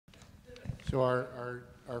So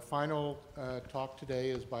our final talk today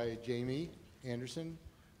is by Jamie Anderson,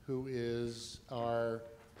 who is our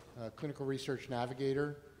clinical research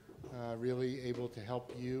navigator, really able to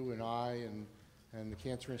help you and I and the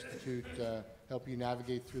Cancer Institute help you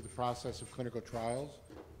navigate through the process of clinical trials.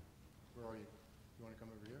 Where are you? You want to come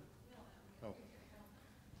over here? Oh.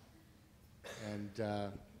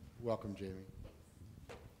 And welcome, Jamie.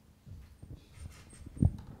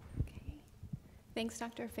 Thanks,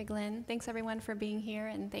 Dr. Figlin. Thanks, everyone, for being here,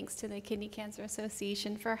 and thanks to the Kidney Cancer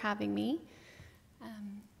Association for having me.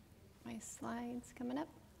 My slides coming up.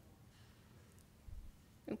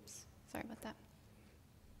 Oops, sorry about that.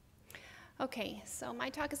 Okay, so my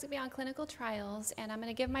talk is going to be on clinical trials, and I'm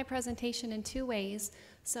going to give my presentation in two ways.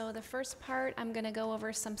 So the first part, I'm going to go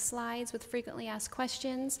over some slides with frequently asked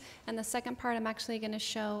questions, and the second part, I'm actually going to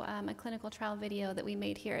show a clinical trial video that we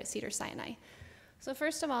made here at Cedars-Sinai. So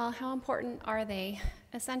first of all, how important are they?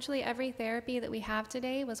 Essentially, every therapy that we have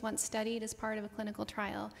today was once studied as part of a clinical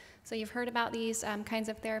trial. So you've heard about these kinds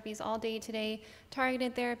of therapies all day today: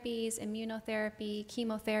 targeted therapies, immunotherapy,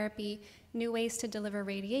 chemotherapy, new ways to deliver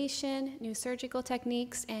radiation, new surgical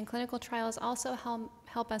techniques, and clinical trials also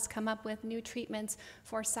help us come up with new treatments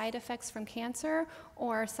for side effects from cancer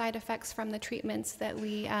or side effects from the treatments that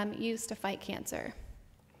we use to fight cancer.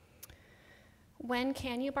 When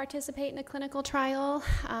can you participate in a clinical trial?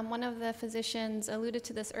 One of the physicians alluded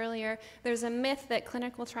to this earlier. There's a myth that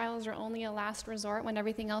clinical trials are only a last resort when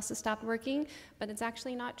everything else has stopped working, but it's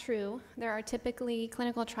actually not true. There are typically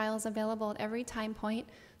clinical trials available at every time point.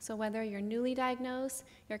 So whether you're newly diagnosed,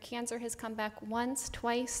 your cancer has come back once,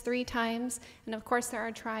 twice, 3 times, and of course there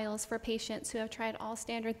are trials for patients who have tried all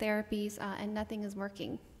standard therapies and nothing is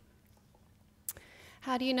working.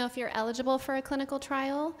 How do you know if you're eligible for a clinical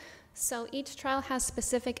trial? So each trial has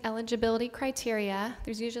specific eligibility criteria.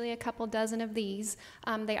 There's usually a couple dozen of these.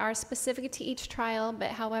 They are specific to each trial, but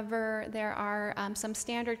however, there are some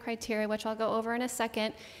standard criteria, which I'll go over in a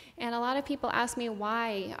second. And a lot of people ask me,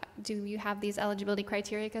 why do you have these eligibility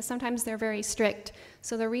criteria? Because sometimes they're very strict.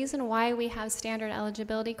 So the reason why we have standard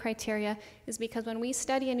eligibility criteria is because when we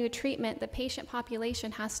study a new treatment, the patient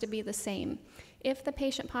population has to be the same. If the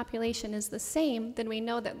patient population is the same, then we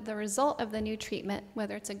know that the result of the new treatment,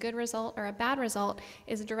 whether it's a good result or a bad result,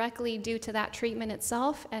 is directly due to that treatment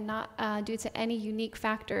itself and not due to any unique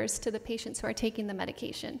factors to the patients who are taking the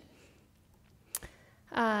medication.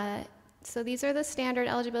 So these are the standard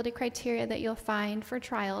eligibility criteria that you'll find for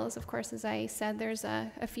trials. Of course, as I said, there's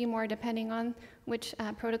a few more depending on which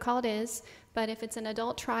protocol it is. But if it's an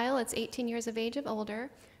adult trial, it's 18 years of age or older.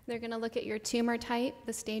 They're going to look at your tumor type,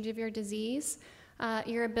 the stage of your disease,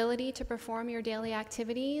 your ability to perform your daily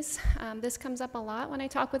activities. This comes up a lot when I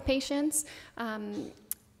talk with patients.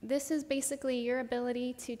 This is basically your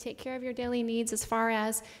ability to take care of your daily needs as far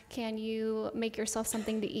as, can you make yourself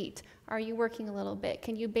something to eat? Are you working a little bit?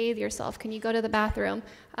 Can you bathe yourself? Can you go to the bathroom?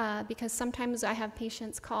 Because sometimes I have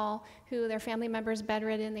patients call who their family member's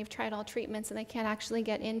bedridden, they've tried all treatments, and they can't actually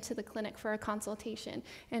get into the clinic for a consultation.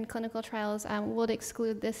 And clinical trials would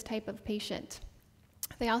exclude this type of patient.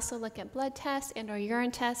 They also look at blood tests and/or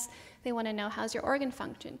urine tests. They want to know, how's your organ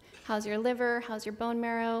function? How's your liver? How's your bone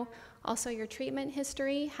marrow? Also your treatment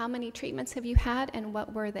history. How many treatments have you had and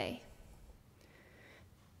what were they?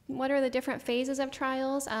 What are the different phases of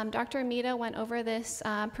trials? Dr. Amita went over this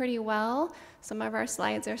pretty well. Some of our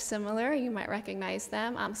slides are similar. You might recognize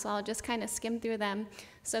them, so I'll just kind of skim through them.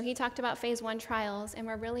 So he talked about phase 1 trials, and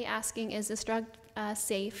we're really asking, is this drug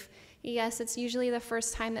safe? Yes, it's usually the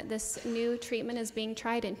first time that this new treatment is being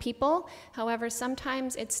tried in people. However,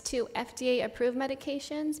 sometimes it's 2 FDA-approved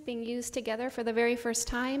medications being used together for the very first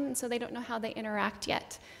time, and so they don't know how they interact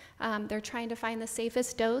yet. They're trying to find the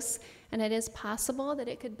safest dose, and it is possible that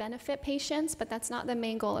it could benefit patients, but that's not the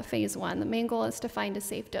main goal of phase 1. The main goal is to find a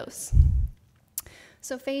safe dose.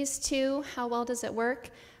 So phase 2, how well does it work?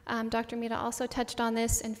 Dr. Mita also touched on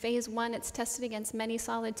this. In phase 1, it's tested against many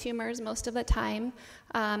solid tumors most of the time.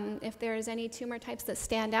 If there's any tumor types that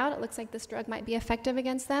stand out, it looks like this drug might be effective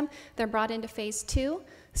against them, they're brought into phase 2.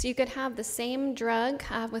 So you could have the same drug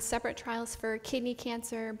with separate trials for kidney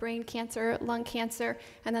cancer, brain cancer, lung cancer,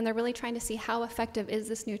 and then they're really trying to see how effective is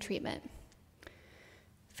this new treatment.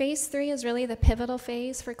 Phase 3 is really the pivotal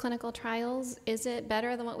phase for clinical trials. Is it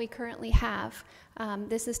better than what we currently have?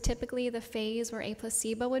 This is typically the phase where a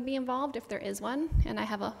placebo would be involved, if there is one, and I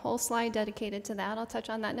have a whole slide dedicated to that. I'll touch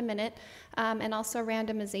on that in a minute, and also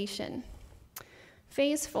randomization.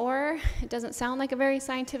 Phase 4, it doesn't sound like a very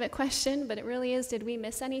scientific question, but it really is. Did we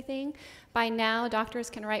miss anything? By now, doctors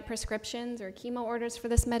can write prescriptions or chemo orders for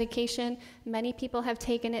this medication. Many people have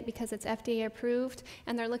taken it because it's FDA approved,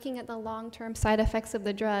 and they're looking at the long-term side effects of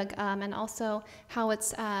the drug and also how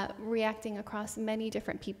it's reacting across many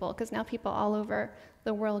different people, because now people all over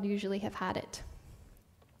the world usually have had it.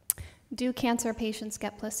 Do cancer patients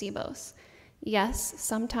get placebos? Yes,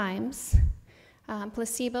 sometimes.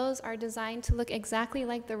 Placebos are designed to look exactly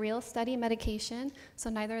like the real study medication, so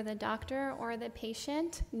neither the doctor or the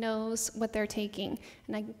patient knows what they're taking.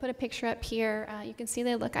 And I can put a picture up here. You can see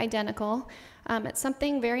they look identical. It's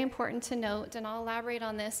something very important to note, and I'll elaborate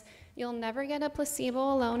on this. You'll never get a placebo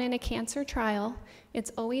alone in a cancer trial.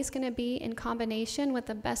 It's always going to be in combination with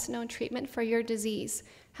the best known treatment for your disease.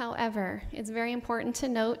 However, it's very important to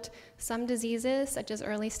note some diseases, such as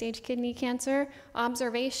early stage kidney cancer,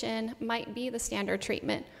 observation might be the standard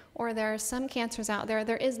treatment, or there are some cancers out there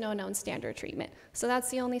is no known standard treatment. So that's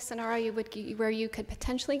the only scenario where you could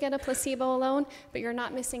potentially get a placebo alone, but you're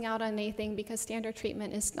not missing out on anything because standard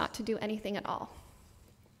treatment is not to do anything at all.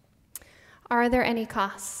 Are there any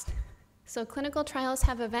costs? So clinical trials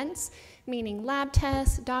have events, meaning lab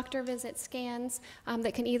tests, doctor visits, scans,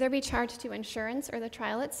 that can either be charged to insurance or the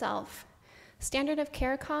trial itself. Standard of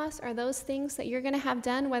care costs are those things that you're going to have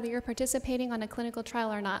done whether you're participating on a clinical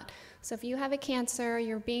trial or not. So if you have a cancer,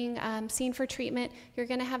 you're being seen for treatment, you're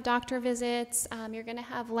going to have doctor visits, you're going to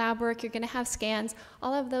have lab work, you're going to have scans.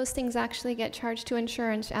 All of those things actually get charged to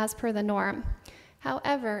insurance as per the norm.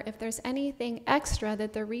 However, if there's anything extra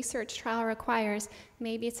that the research trial requires,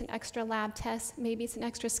 maybe it's an extra lab test, maybe it's an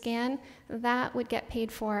extra scan, that would get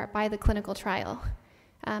paid for by the clinical trial.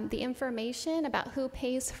 The information about who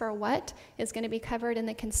pays for what is going to be covered in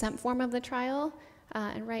the consent form of the trial.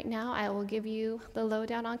 And right now, I will give you the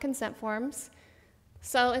lowdown on consent forms.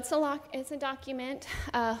 So it's a document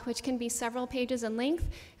which can be several pages in length,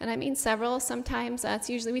 and I mean several. Sometimes it's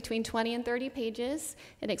usually between 20 and 30 pages.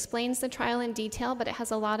 It explains the trial in detail, but it has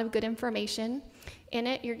a lot of good information. In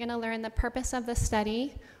it, you're going to learn the purpose of the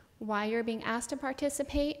study, why you're being asked to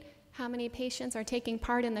participate, how many patients are taking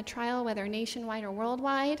part in the trial, whether nationwide or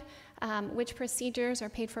worldwide, which procedures are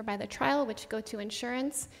paid for by the trial, which go to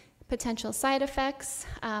insurance, potential side effects,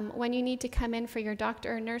 when you need to come in for your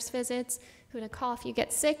doctor or nurse visits, who to call if you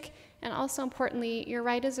get sick, and also importantly, your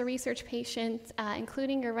right as a research patient,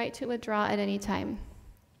 including your right to withdraw at any time.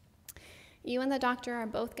 You and the doctor are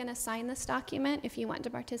both going to sign this document if you want to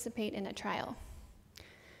participate in a trial.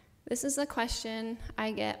 This is the question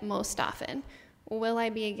I get most often. Will I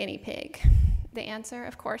be a guinea pig? The answer,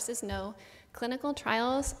 of course, is no. Clinical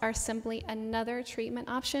trials are simply another treatment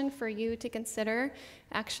option for you to consider.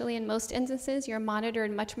 Actually, in most instances, you're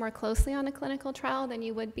monitored much more closely on a clinical trial than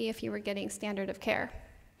you would be if you were getting standard of care.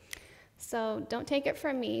 So don't take it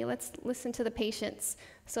from me. Let's listen to the patients.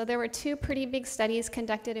 So there were two pretty big studies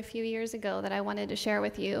conducted a few years ago that I wanted to share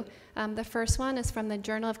with you. The first one is from the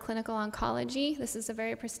Journal of Clinical Oncology. This is a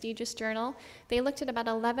very prestigious journal. They looked at about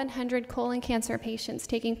 1,100 colon cancer patients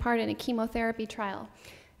taking part in a chemotherapy trial.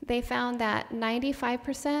 They found that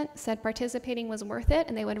 95% said participating was worth it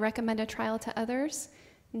and they would recommend a trial to others.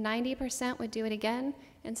 90% would do it again,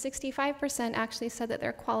 and 65% actually said that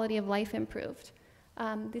their quality of life improved.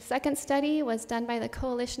 The second study was done by the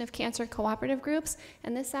Coalition of Cancer Cooperative Groups,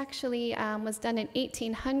 and this actually was done in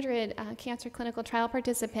 1,800 cancer clinical trial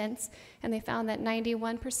participants, and they found that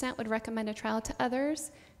 91% would recommend a trial to others,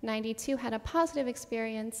 92% had a positive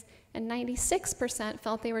experience, and 96%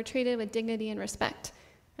 felt they were treated with dignity and respect.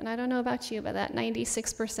 And I don't know about you, but that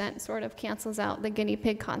 96% sort of cancels out the guinea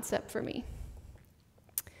pig concept for me.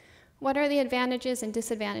 What are the advantages and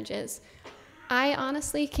disadvantages? I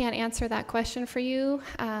honestly can't answer that question for you.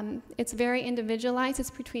 It's very individualized. It's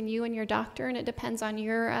between you and your doctor, and it depends on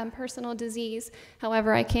your personal disease.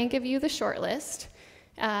 However, I can give you the short list.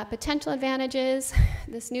 Potential advantages: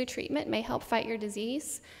 this new treatment may help fight your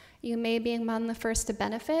disease. You may be among the first to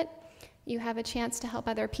benefit. You have a chance to help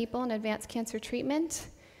other people in advanced cancer treatment.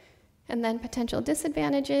 And then potential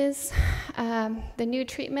disadvantages: the new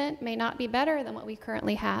treatment may not be better than what we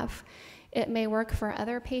currently have. It may work for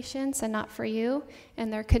other patients and not for you,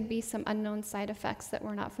 and there could be some unknown side effects that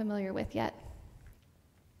we're not familiar with yet.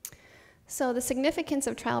 So the significance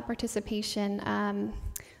of trial participation,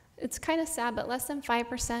 It's kind of sad, but less than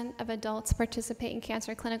 5% of adults participate in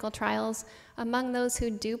cancer clinical trials. Among those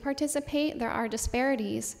who do participate, there are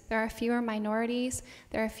disparities. There are fewer minorities,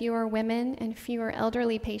 there are fewer women, and fewer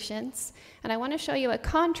elderly patients. And I want to show you a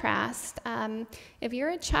contrast. If you're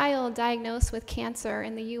a child diagnosed with cancer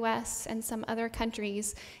in the US and some other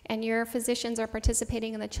countries, and your physicians are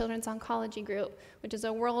participating in the Children's Oncology Group, which is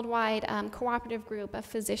a worldwide cooperative group of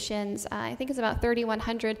physicians, I think it's about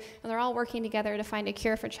 3,100, and they're all working together to find a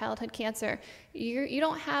cure for childhood cancer. You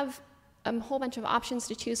don't have a whole bunch of options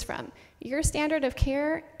to choose from. Your standard of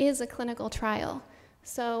care is a clinical trial.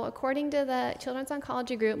 So according to the Children's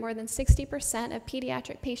Oncology Group, more than 60% of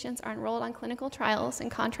pediatric patients are enrolled on clinical trials, in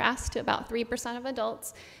contrast to about 3% of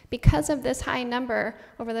adults. Because of this high number,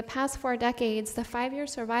 over the past 4 decades, the 5-year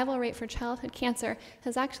survival rate for childhood cancer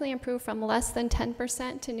has actually improved from less than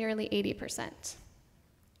 10% to nearly 80%.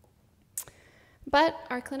 But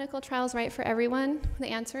are clinical trials right for everyone? The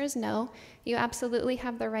answer is no. You absolutely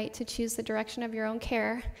have the right to choose the direction of your own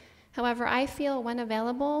care. However, I feel when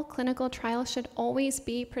available, clinical trials should always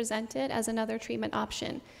be presented as another treatment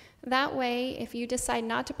option. That way, if you decide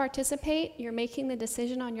not to participate, you're making the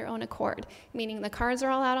decision on your own accord, meaning the cards are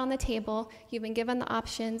all out on the table, you've been given the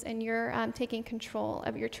options, and you're taking control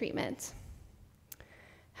of your treatment.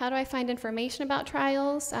 How do I find information about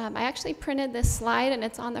trials? I actually printed this slide, and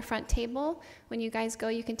it's on the front table. When you guys go,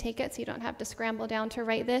 you can take it so you don't have to scramble down to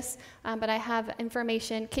write this. But I have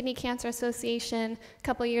information. Kidney Cancer Association, a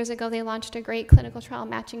couple years ago, they launched a great clinical trial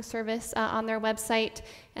matching service on their website.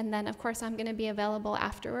 And then, of course, I'm going to be available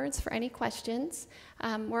afterwards for any questions.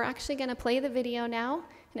 We're actually going to play the video now.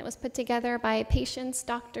 And it was put together by patients,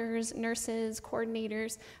 doctors, nurses,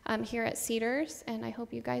 coordinators here at Cedars. And I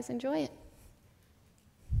hope you guys enjoy it.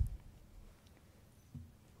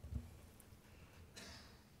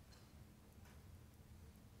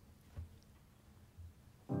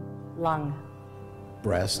 Lung,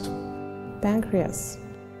 breast, pancreas,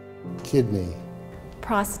 Kidney,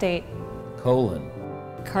 prostate, colon,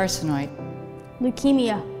 carcinoid,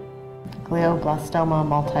 leukemia, glioblastoma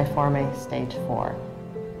multiforme stage 4,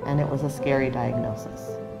 and it was a scary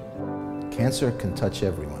diagnosis. cancer can touch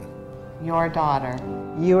everyone. Your daughter,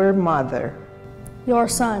 your mother, your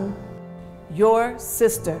son, your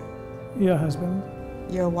sister, your husband,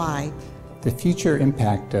 your wife. The future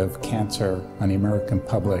impact of cancer on the American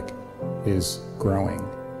public is growing.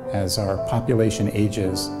 As our population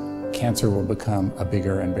ages, cancer will become a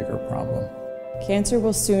bigger and bigger problem. Cancer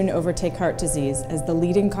will soon overtake heart disease as the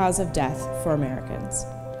leading cause of death for Americans.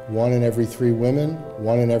 1 in every 3 women,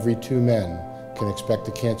 1 in every 2 men can expect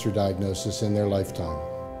a cancer diagnosis in their lifetime.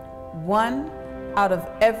 1 out of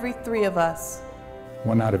every 3 of us.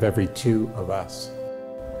 1 out of every 2 of us.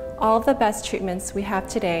 All of the best treatments we have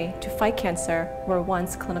today to fight cancer were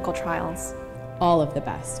once clinical trials. All of the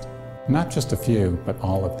best. Not just a few, but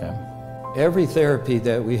all of them. Every therapy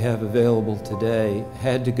that we have available today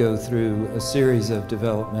had to go through a series of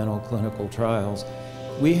developmental clinical trials.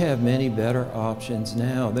 We have many better options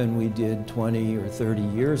now than we did 20 or 30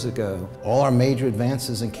 years ago. All our major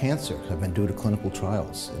advances in cancer have been due to clinical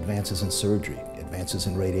trials, advances in surgery, advances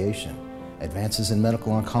in radiation, advances in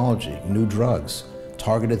medical oncology, new drugs,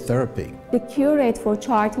 targeted therapy. The cure rate for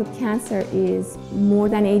childhood cancer is more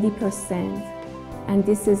than 80%, and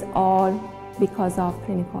this is all because of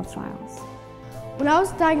clinical trials. When I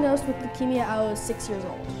was diagnosed with leukemia, I was 6 years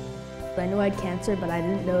old. I knew I had cancer, but I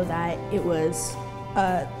didn't know that it was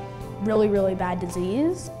a really, really bad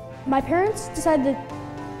disease. My parents decided to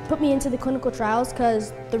put me into the clinical trials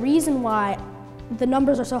because the reason why the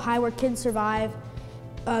numbers are so high where kids survive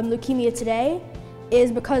leukemia today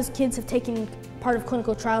is because kids have taken part of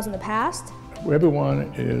clinical trials in the past.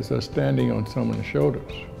 Everyone is standing on someone's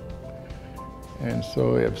shoulders. And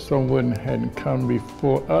so if someone hadn't come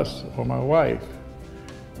before us or my wife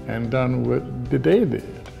and done what they did,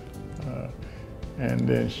 and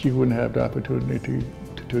then she wouldn't have the opportunity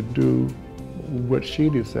to do what she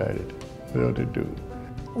decided to do.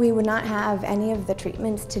 We would not have any of the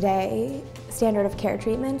treatments today, standard of care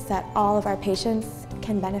treatments that all of our patients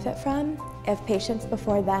can benefit from, if patients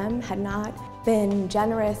before them had not been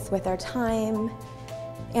generous with their time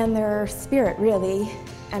and their spirit, really,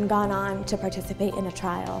 and gone on to participate in a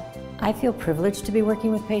trial. I feel privileged to be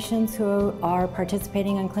working with patients who are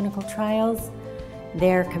participating in clinical trials.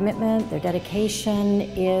 Their commitment, their dedication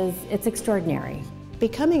it's extraordinary.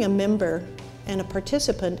 Becoming a member and a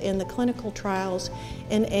participant in the clinical trials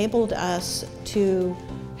enabled us to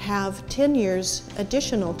have 10 years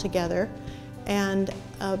additional together and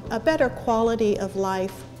a better quality of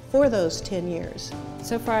life for those 10 years.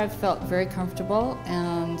 So far I've felt very comfortable,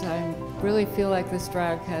 and I really feel like this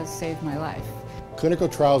drug has saved my life. Clinical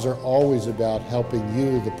trials are always about helping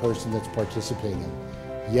you, the person that's participating.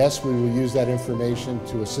 Yes, we will use that information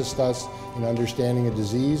to assist us in understanding a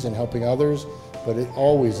disease and helping others, but it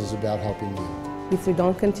always is about helping you. If we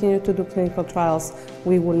don't continue to do clinical trials,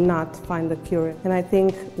 we will not find the cure. And I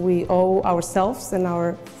think we owe ourselves and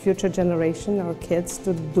our future generation, our kids,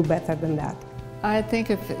 to do better than that. I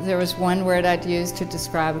think if there was one word I'd use to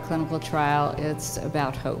describe a clinical trial, it's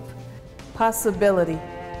about hope. Possibility.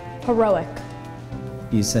 Heroic.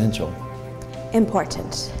 Essential.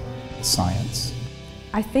 Important. Science.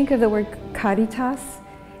 I think of the word caritas,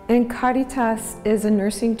 and caritas is a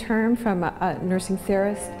nursing term from a nursing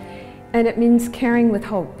theorist, and it means caring with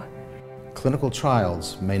hope. Clinical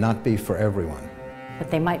trials may not be for everyone,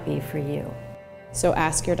 but they might be for you. So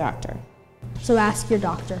ask your doctor. So ask your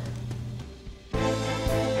doctor.